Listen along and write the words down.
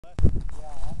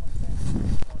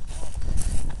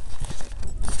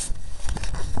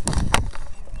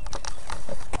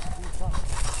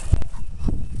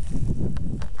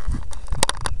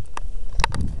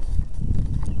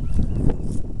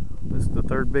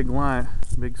that big line,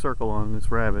 big circle on this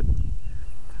rabbit.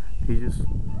 He just...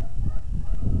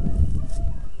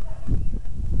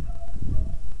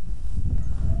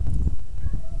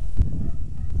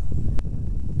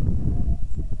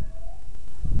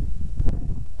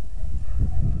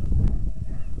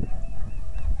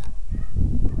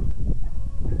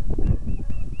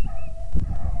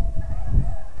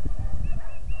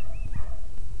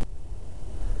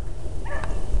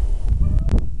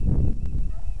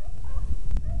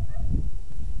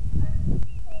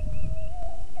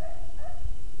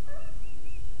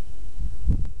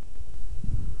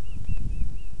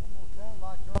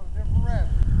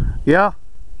 Yeah.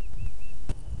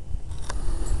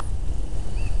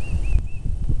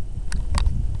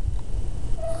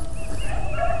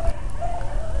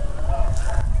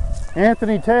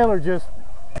 Anthony Taylor just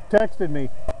texted me.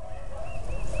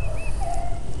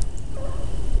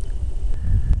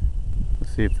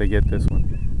 Let's see if they get this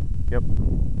one. Yep.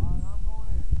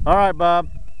 All right, Bob.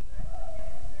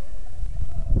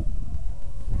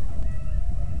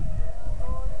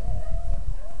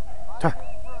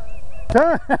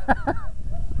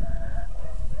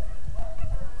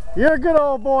 You're a good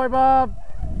old boy, Bob.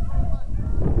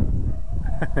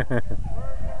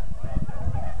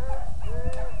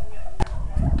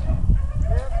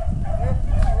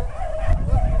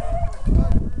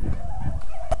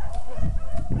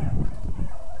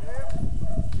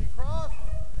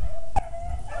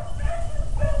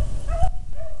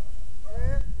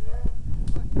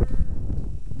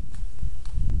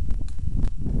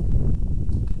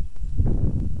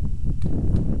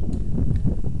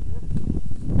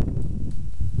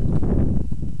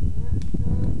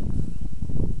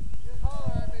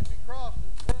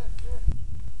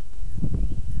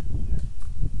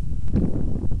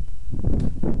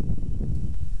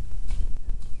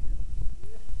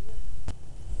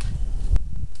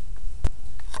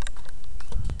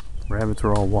 Rabbits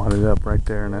are all wadded up right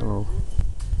there in that little...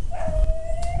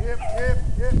 Yep, yep,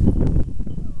 yep.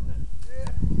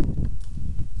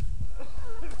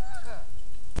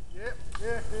 Yep,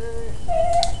 yep, yep.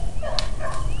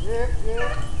 Yep,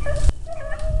 yep.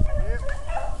 Yep.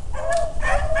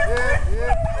 Yep, yep,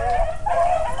 yep.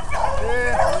 Yep,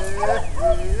 yep,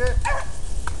 yep.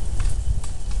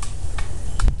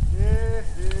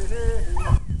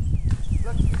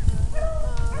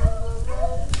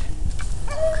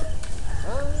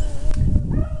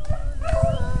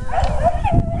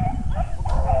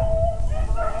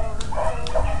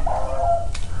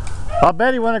 I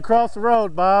bet he went across the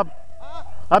road, Bob. Huh?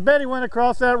 I bet he went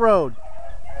across that road.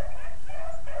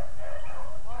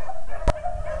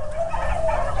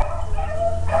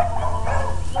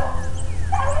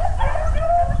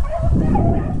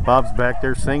 Bob's back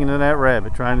there singing to that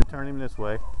rabbit, trying to turn him this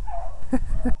way.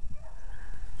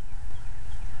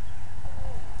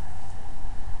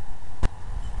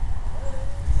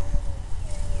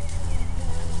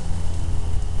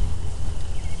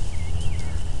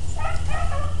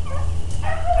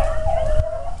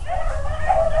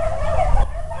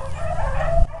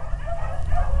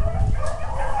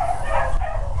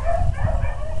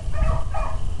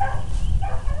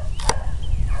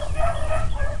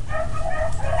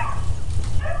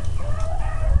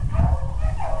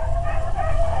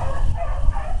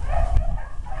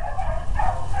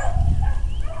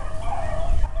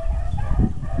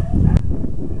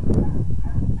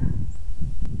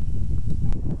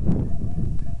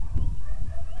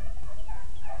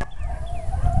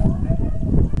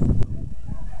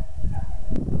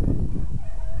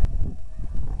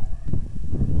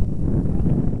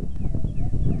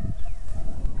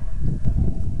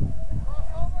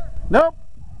 Nope.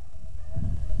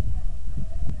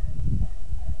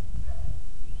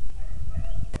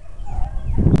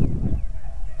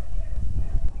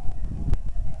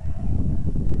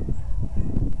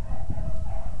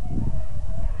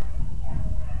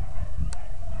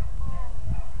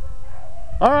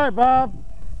 All right, Bob.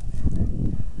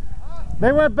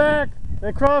 They went back.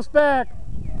 They crossed back.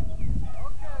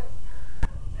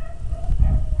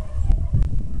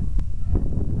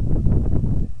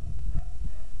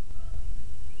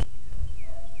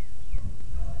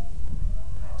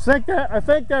 I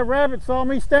think that rabbit saw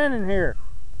me standing here.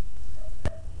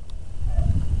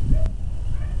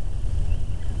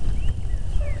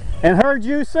 And heard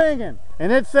you singing.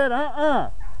 And it said,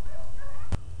 uh-uh.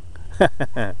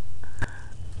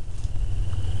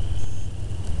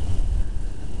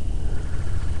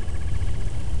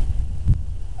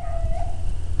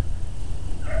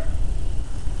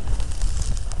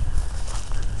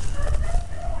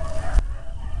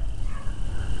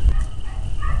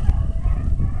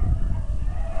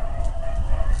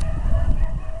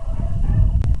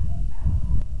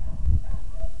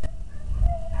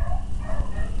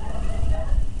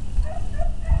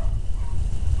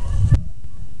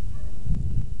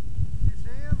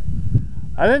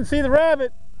 I didn't see the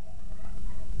rabbit,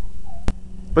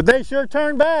 but they sure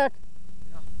turned back.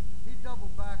 Yeah. He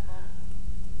doubled back on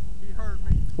it. He heard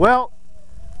me. Well,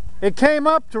 it came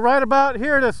up to right about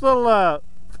here, this little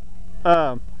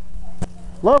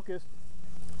locust,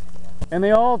 and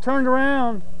they all turned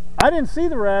around. I didn't see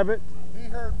the rabbit. He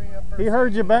heard me up there. He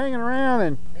heard you banging around,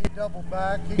 and he doubled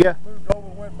back. He yeah, moved over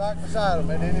and went back beside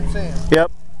him. I didn't even see him.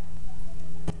 Yep.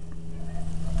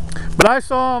 But I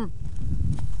saw him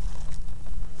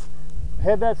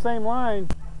had that same line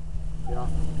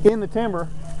in the timber,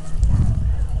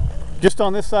 just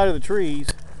on this side of the trees.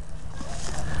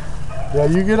 Yeah,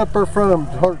 you get up there in front of him,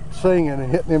 start singing and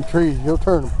hitting them trees, you'll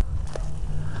turn them.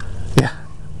 Yeah.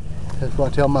 That's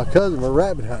what I tell my cousin, we're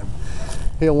rabbit hunting.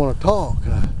 He'll want to talk.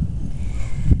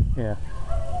 Yeah.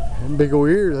 Them big old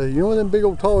ears, you know what them big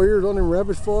old tall ears on them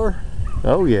rabbits for?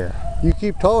 Oh yeah. You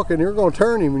keep talking, you're going to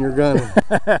turn him when you're gunning.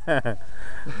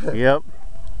 Yep.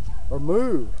 Or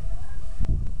move.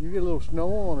 You get a little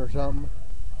snow on or something.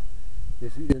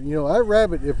 If you know, that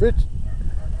rabbit, if it's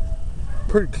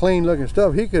pretty clean looking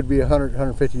stuff, he could be 100,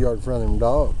 150 yards in front of them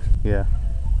dogs. Yeah.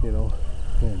 You know,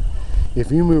 and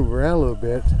if you move around a little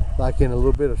bit, like in a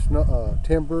little bit of snow,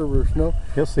 timber or snow,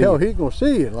 he'll see hell, you. he's gonna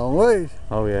see you a long ways.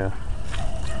 Oh yeah.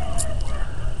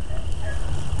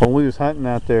 When we was hunting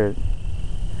out there,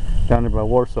 down there by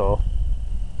Warsaw,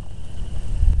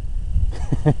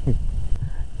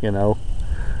 you know,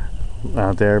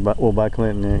 out there by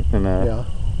Clinton, and Yeah.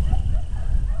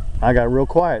 I got real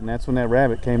quiet, and that's when that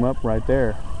rabbit came up right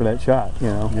there for that shot. You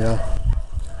know. Yeah.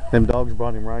 Them dogs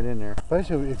brought him right in there.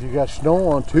 Especially if you got snow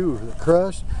on too, the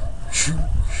crust,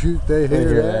 shoot, they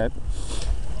hear that.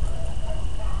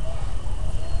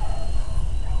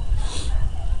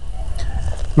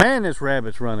 Man, this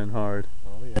rabbit's running hard.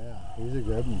 Oh yeah, he's a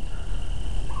good one.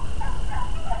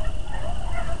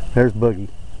 There's Boogie,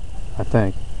 I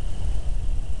think.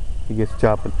 He gets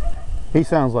chopping. He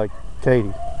sounds like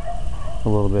Katie a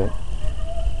little bit.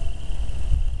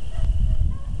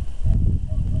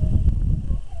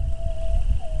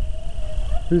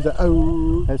 Who's that?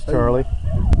 Oh, That's Charlie.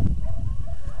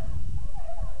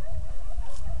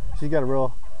 She's got a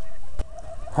real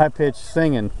high-pitched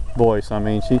singing voice. I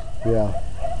mean, she. Yeah.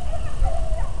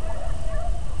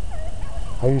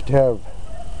 I used to have,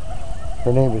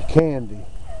 her name was Candy.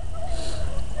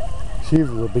 She was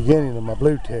the beginning of my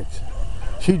blue ticks.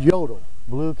 She'd yodel.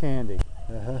 Blue Candy.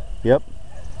 Uh-huh. Yep.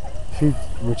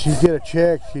 When she'd get a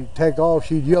check, she'd take off,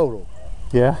 she'd yodel.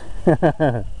 Yeah.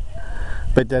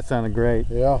 But that sounded great.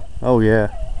 Yeah. Oh yeah.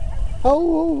 Oh,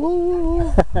 oh,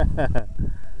 oh, oh.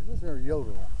 Listen to her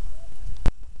yodel.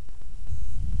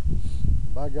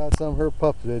 By God, some of her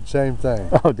pups did the same thing.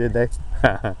 Oh, did they? It's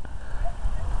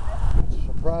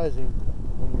surprising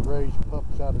when you raise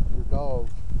pups out of your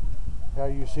dogs, how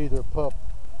you see their pup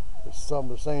with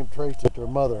some of the same traits that their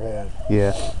mother had.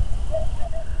 Yeah.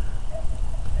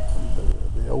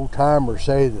 The old timers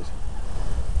say that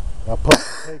a pup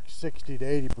takes 60 to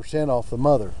 80% off the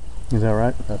mother. Is that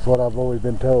right? That's what I've always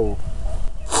been told.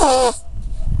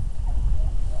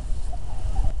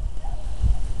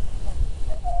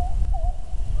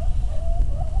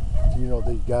 You know,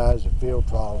 these guys at field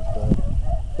trial and stuff,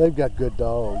 they've got good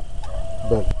dogs,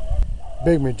 but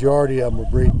big majority of them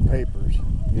are breeding papers.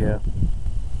 Yeah.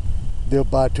 They'll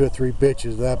buy 2 or 3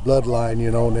 bitches of that bloodline, you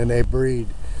know, and then they breed.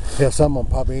 Hell, some of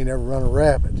them probably ain't ever run a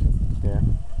rabbit. Yeah.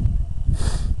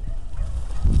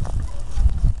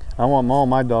 I want all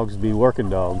my dogs to be working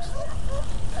dogs.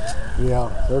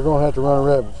 Yeah, they're gonna have to run a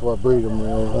rabbit before I breed them, you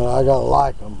know, and I gotta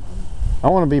like them. I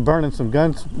want to be burning some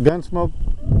Gunsmoke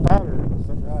powder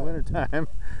in the wintertime.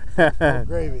 Oh,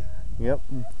 gravy. Yep.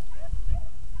 My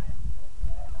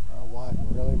wife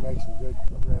really makes some good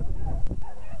rabbit.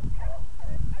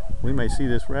 We may see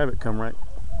this rabbit come right.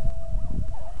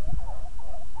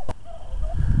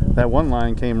 That one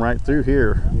line came right through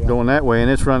here, going that way,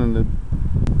 and it's running the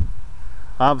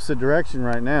opposite direction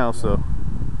right now. So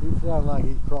He sounds like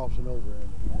he's crossing over in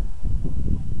here.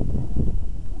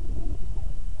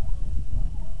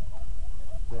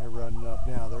 They're running up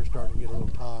now. They're starting to get a little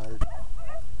tired,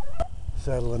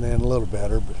 settling in a little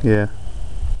better. But yeah.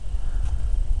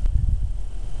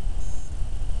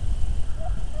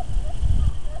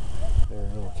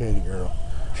 there's a little Katie girl.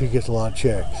 She gets a lot of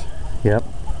checks. Yep.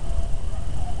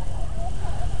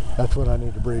 That's what I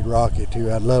need to breed Rocky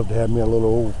to. I'd love to have me a little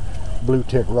old blue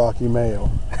tick Rocky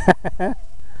male.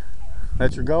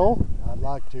 That's your goal? I'd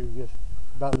like to. Just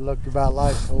about looked about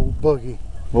like old Boogie.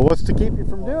 Well, what's to keep you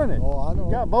from doing it? Oh, I know.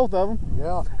 You got both of them.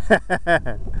 Yeah.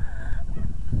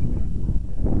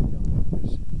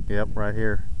 Yep, right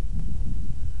here.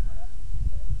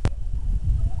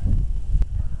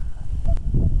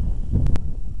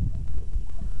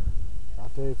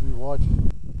 tell you, if you watch,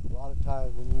 a lot of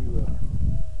times when you,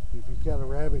 if you got a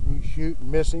rabbit and you shoot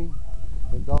and miss him,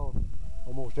 and dog,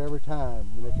 almost every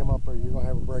time when they come up here, you're gonna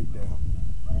have a breakdown.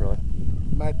 Really?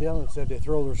 Matt Dillon said they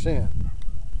throw their scent.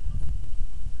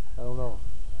 I don't know.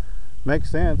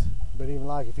 Makes sense. But even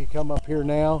like if he come up here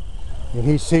now and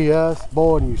he see us,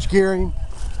 boy, and you scare him,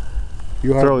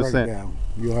 you'll have a breakdown.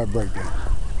 You'll have a breakdown.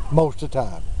 Most of the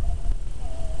time.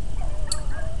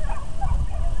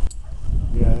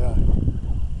 Yeah.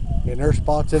 And there's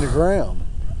spots in the ground.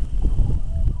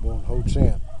 Won't hold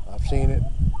scent. I've seen it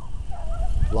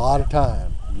a lot of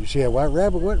time. You see a white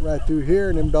rabbit went right through here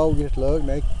and them dogs just look and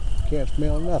they can't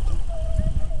smell nothing.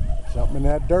 Something in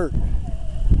that dirt.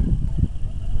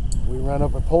 We ran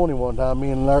up a pony one time,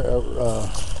 me and Larry,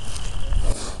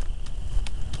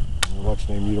 what's his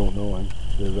name, you don't know him,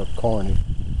 lives up Carney.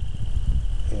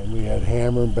 And we had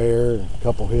Hammer and Bear and a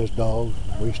couple of his dogs.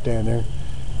 We stand there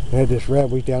and had this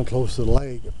rabbit, we down close to the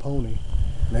lake, a pony.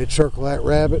 And they'd circle that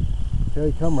rabbit till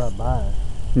he come right by us.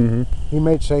 Mm-hmm. He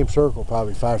made the same circle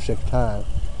probably 5 or 6 times.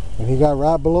 And he got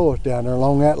right below us down there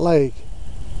along that lake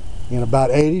in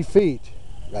about 80 feet,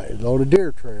 right below the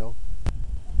deer trail.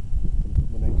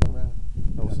 When they come around,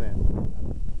 No scent.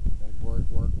 they'd work,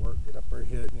 get up there,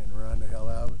 hit it, and then run the hell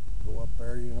out of it. Go up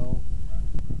there, you know,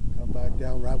 come back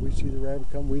down. Right, we see the rabbit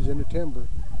come. We was in the timber.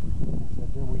 So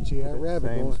then we'd see that rabbit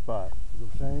same going. spot. Go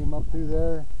same up through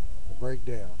there, break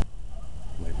down.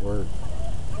 They'd work,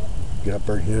 get up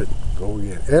there and hit it, go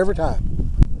again. Every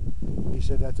time. He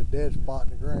said that's a dead spot in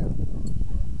the ground.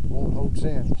 Won't hold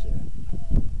scent, he said.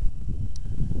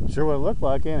 Sure what it looked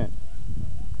like, ain't it?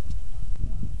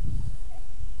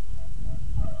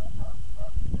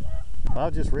 I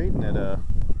was just reading that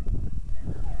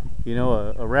you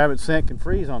know, a rabbit scent can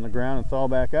freeze on the ground and thaw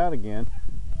back out again.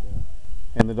 Yeah.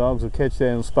 And the dogs will catch that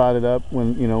and spot it up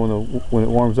when, you know, when it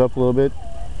warms up a little bit.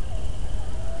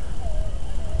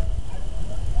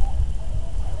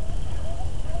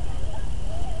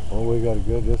 Well, we got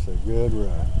this a good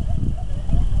run.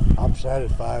 I'm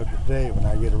satisfied today when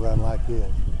I get a run like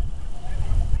this.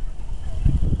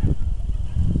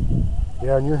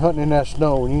 Yeah, and you're hunting in that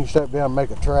snow, when you can step down and make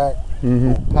a track,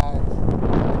 Mm-hmm. on packs,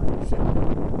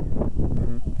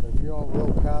 but if you're on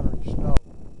real powdery snow,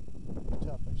 it's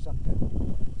tough. They suck that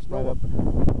snow Right up.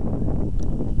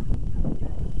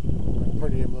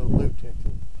 Pretty them little blue ticks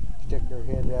stick their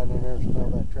head down in there and smell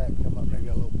that track, come up, they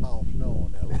got a little pile of snow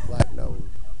on that little black nose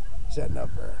sitting up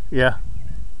there. Yeah.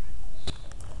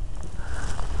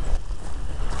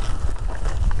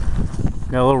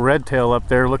 Got a little red tail up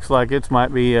there. Looks like it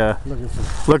might be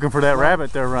looking for that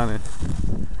rabbit they're running.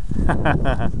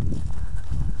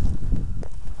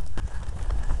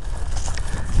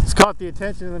 It's caught the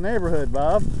attention of the neighborhood,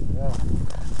 Bob. Yeah.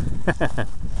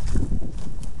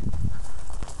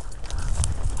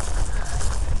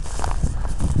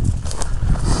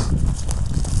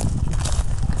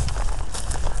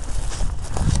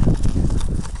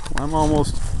 I'm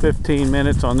almost 15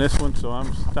 minutes on this one, so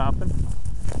I'm stopping.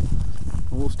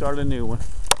 We'll start a new one.